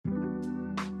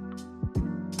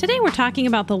Today we're talking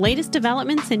about the latest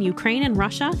developments in Ukraine and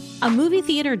Russia, a movie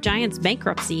theater giant's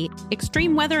bankruptcy,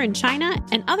 extreme weather in China,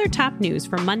 and other top news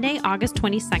for Monday, August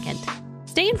 22nd.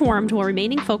 Stay informed while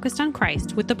remaining focused on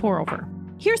Christ with the pour-over.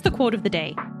 Here's the quote of the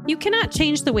day. You cannot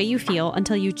change the way you feel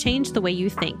until you change the way you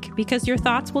think, because your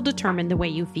thoughts will determine the way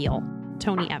you feel.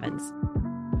 Tony Evans.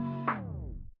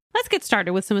 Let's get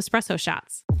started with some espresso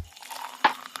shots.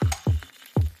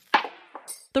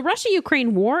 The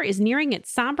Russia-Ukraine war is nearing its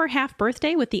somber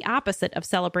half-birthday with the opposite of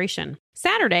celebration.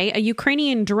 Saturday, a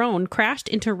Ukrainian drone crashed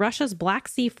into Russia's Black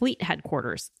Sea Fleet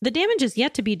headquarters. The damage is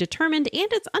yet to be determined,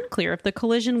 and it's unclear if the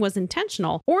collision was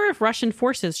intentional or if Russian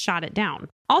forces shot it down.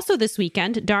 Also this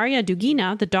weekend, Daria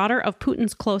Dugina, the daughter of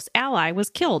Putin's close ally, was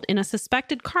killed in a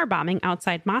suspected car bombing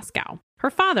outside Moscow. Her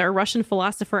father, Russian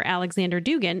philosopher Alexander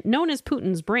Dugin, known as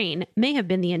Putin's brain, may have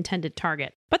been the intended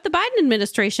target. But the Biden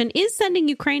administration is sending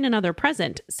Ukraine another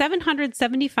present,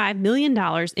 $775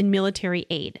 million in military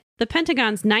aid. The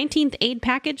Pentagon's 19th aid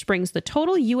package brings the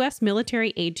total U.S.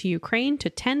 military aid to Ukraine to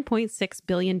 $10.6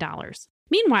 billion.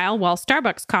 Meanwhile, while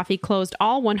Starbucks Coffee closed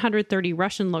all 130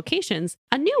 Russian locations,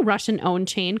 a new Russian-owned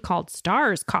chain called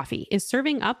Stars Coffee is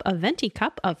serving up a venti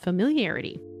cup of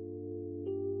familiarity.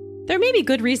 There may be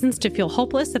good reasons to feel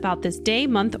hopeless about this day,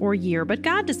 month, or year, but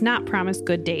God does not promise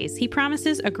good days. He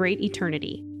promises a great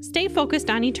eternity. Stay focused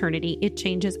on eternity. It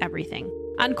changes everything.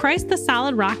 On Christ the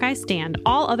solid rock I stand,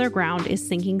 all other ground is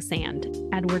sinking sand.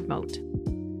 Edward Mote.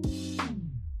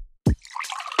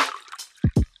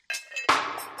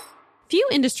 Few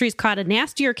industries caught a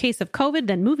nastier case of COVID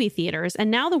than movie theaters,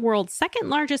 and now the world's second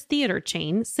largest theater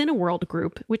chain, Cineworld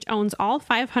Group, which owns all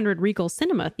 500 Regal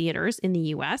Cinema theaters in the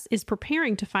U.S., is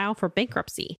preparing to file for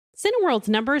bankruptcy. Cineworld's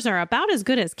numbers are about as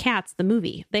good as Cats, the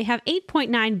movie. They have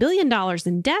 $8.9 billion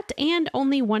in debt and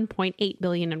only $1.8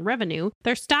 billion in revenue.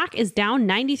 Their stock is down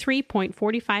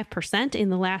 93.45% in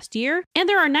the last year, and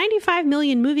there are 95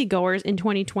 million moviegoers in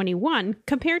 2021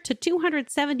 compared to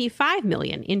 275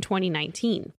 million in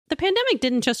 2019. The pandemic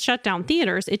didn't just shut down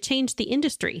theaters, it changed the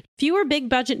industry. Fewer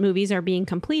big-budget movies are being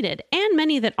completed, and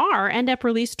many that are end up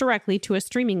released directly to a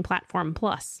streaming platform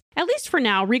Plus. At least for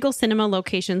now, Regal Cinema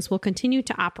locations will continue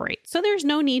to operate, so there's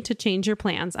no need to change your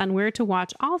plans on where to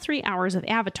watch all 3 hours of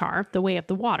Avatar, The Way of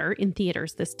the Water, in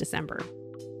theaters this December.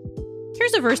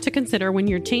 Here's a verse to consider when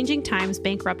your changing times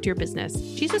bankrupt your business.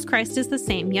 Jesus Christ is the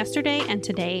same yesterday and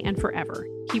today and forever.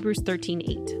 Hebrews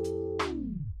 13:8.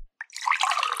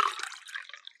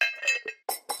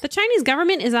 The Chinese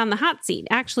government is on the hot seat.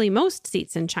 Actually, most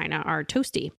seats in China are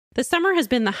toasty. The summer has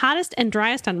been the hottest and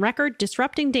driest on record,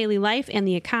 disrupting daily life and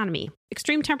the economy.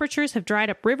 Extreme temperatures have dried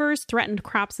up rivers, threatened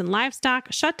crops and livestock,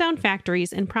 shut down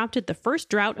factories, and prompted the first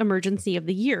drought emergency of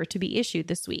the year to be issued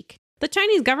this week. The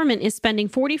Chinese government is spending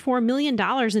 $44 million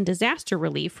in disaster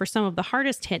relief for some of the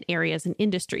hardest hit areas and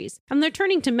industries. And they're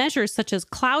turning to measures such as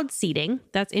cloud seeding,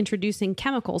 that's introducing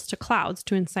chemicals to clouds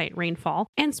to incite rainfall,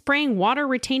 and spraying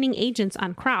water-retaining agents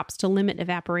on crops to limit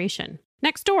evaporation.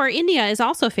 Next door, India is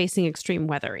also facing extreme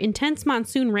weather. Intense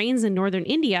monsoon rains in northern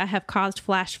India have caused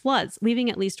flash floods, leaving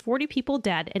at least 40 people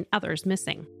dead and others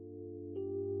missing.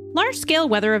 Large-scale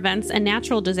weather events and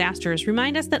natural disasters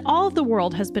remind us that all of the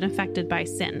world has been affected by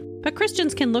sin. But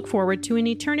Christians can look forward to an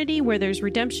eternity where there's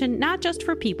redemption not just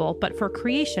for people, but for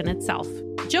creation itself.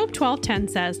 Job 12:10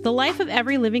 says, "The life of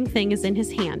every living thing is in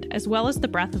his hand, as well as the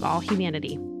breath of all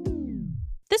humanity."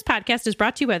 This podcast is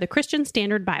brought to you by the Christian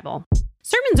Standard Bible.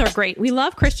 Sermons are great. We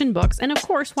love Christian books, and of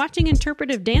course, watching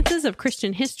interpretive dances of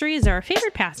Christian history is our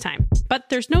favorite pastime. But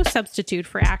there's no substitute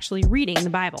for actually reading the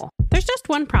Bible. There's just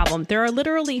one problem. There are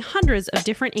literally hundreds of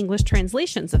different English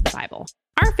translations of the Bible.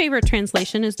 Our favorite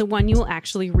translation is the one you will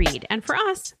actually read, and for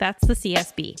us, that's the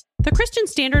CSB. The Christian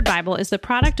Standard Bible is the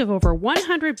product of over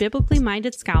 100 biblically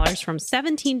minded scholars from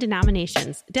 17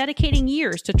 denominations, dedicating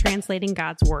years to translating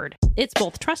God's Word. It's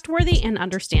both trustworthy and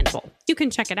understandable. You can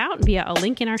check it out via a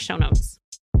link in our show notes.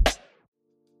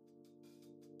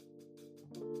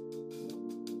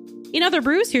 In other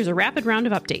brews, here's a rapid round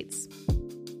of updates.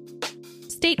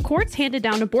 State courts handed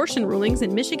down abortion rulings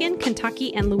in Michigan,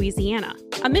 Kentucky, and Louisiana.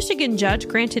 A Michigan judge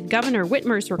granted Governor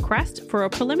Whitmer's request for a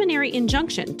preliminary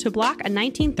injunction to block a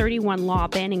 1931 law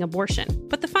banning abortion,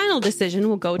 but the final decision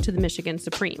will go to the Michigan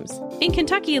Supremes. In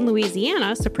Kentucky and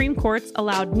Louisiana, Supreme Courts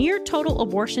allowed near-total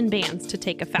abortion bans to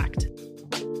take effect.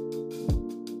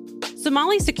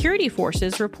 Somali security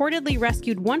forces reportedly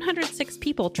rescued 106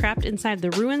 people trapped inside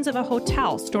the ruins of a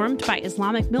hotel stormed by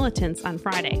Islamic militants on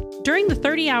Friday. During the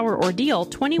 30-hour ordeal,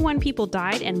 21 people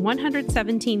died and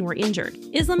 117 were injured.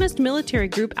 Islamist military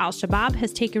group Al-Shabaab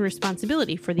has taken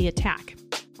responsibility for the attack.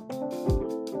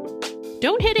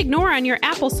 Don't hit ignore on your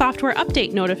Apple software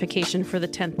update notification for the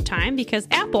 10th time because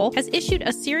Apple has issued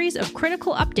a series of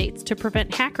critical updates to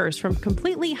prevent hackers from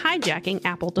completely hijacking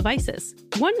Apple devices.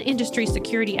 One industry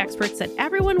security expert said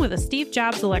everyone with a Steve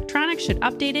Jobs electronics should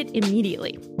update it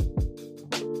immediately.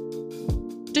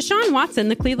 Deshaun Watson,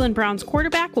 the Cleveland Browns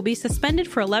quarterback, will be suspended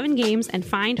for 11 games and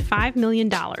fined $5 million.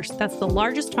 That's the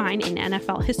largest fine in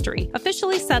NFL history,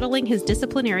 officially settling his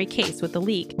disciplinary case with the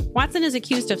league. Watson is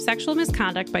accused of sexual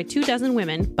misconduct by 24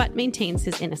 women, but maintains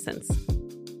his innocence.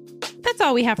 That's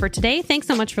all we have for today. Thanks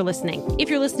so much for listening. If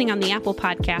you're listening on the Apple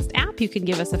Podcast app, you can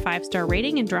give us a 5-star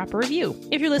rating and drop a review.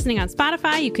 If you're listening on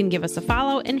Spotify, you can give us a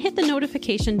follow and hit the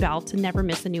notification bell to never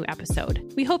miss a new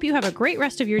episode. We hope you have a great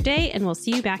rest of your day, and we'll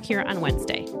see you back here on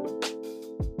Wednesday.